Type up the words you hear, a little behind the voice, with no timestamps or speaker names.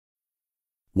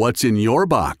What's in your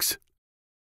box?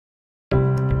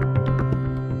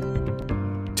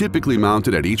 Typically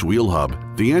mounted at each wheel hub,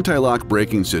 the anti-lock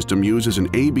braking system uses an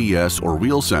ABS or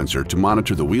wheel sensor to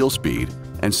monitor the wheel speed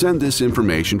and send this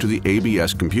information to the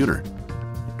ABS computer.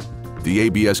 The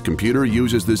ABS computer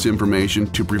uses this information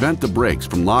to prevent the brakes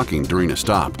from locking during a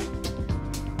stop.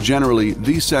 Generally,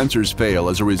 these sensors fail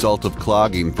as a result of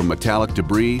clogging from metallic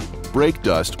debris, brake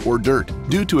dust, or dirt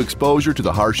due to exposure to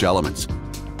the harsh elements.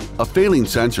 A failing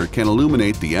sensor can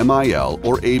illuminate the MIL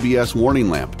or ABS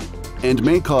warning lamp and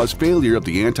may cause failure of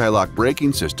the anti-lock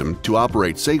braking system to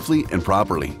operate safely and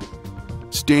properly.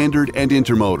 Standard and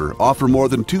Intermotor offer more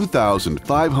than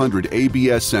 2,500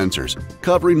 ABS sensors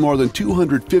covering more than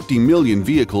 250 million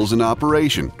vehicles in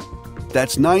operation.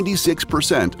 That's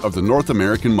 96% of the North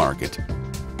American market.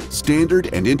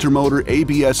 Standard and Intermotor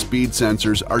ABS speed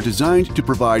sensors are designed to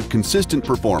provide consistent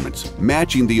performance,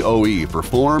 matching the OE for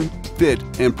form, fit,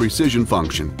 and precision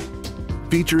function.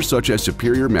 Features such as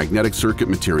superior magnetic circuit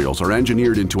materials are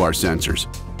engineered into our sensors,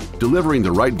 delivering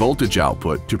the right voltage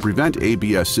output to prevent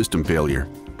ABS system failure.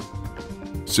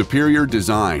 Superior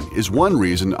design is one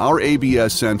reason our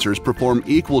ABS sensors perform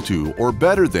equal to or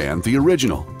better than the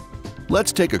original.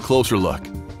 Let's take a closer look.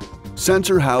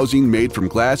 Sensor housing made from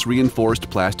glass-reinforced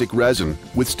plastic resin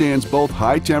withstands both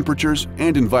high temperatures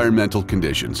and environmental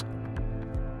conditions.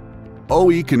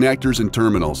 OE connectors and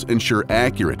terminals ensure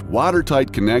accurate,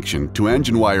 watertight connection to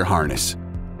engine wire harness.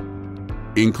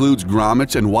 Includes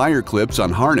grommets and wire clips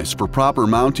on harness for proper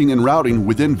mounting and routing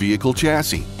within vehicle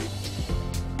chassis.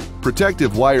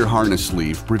 Protective wire harness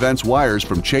sleeve prevents wires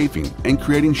from chafing and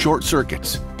creating short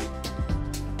circuits.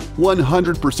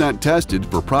 100% tested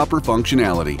for proper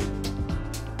functionality.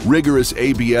 Rigorous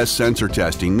ABS sensor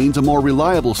testing means a more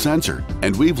reliable sensor,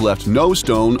 and we've left no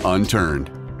stone unturned,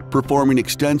 performing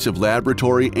extensive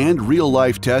laboratory and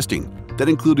real-life testing that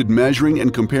included measuring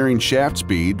and comparing shaft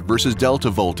speed versus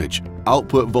delta voltage,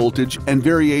 output voltage and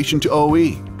variation to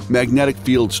OE, magnetic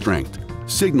field strength,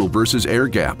 signal versus air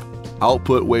gap,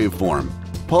 output waveform,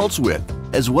 pulse width,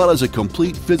 as well as a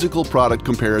complete physical product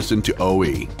comparison to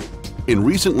OE. In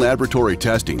recent laboratory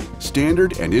testing,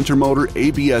 Standard and Intermotor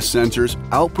ABS sensors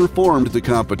outperformed the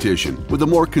competition with a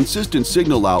more consistent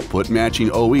signal output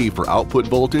matching OE for output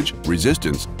voltage,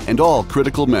 resistance, and all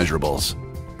critical measurables.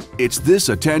 It's this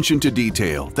attention to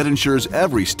detail that ensures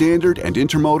every Standard and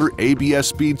Intermotor ABS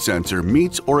speed sensor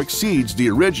meets or exceeds the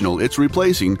original it's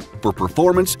replacing for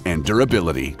performance and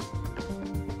durability.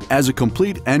 As a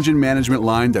complete engine management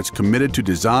line that's committed to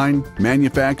design,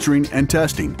 manufacturing, and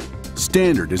testing,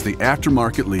 Standard is the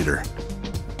aftermarket leader.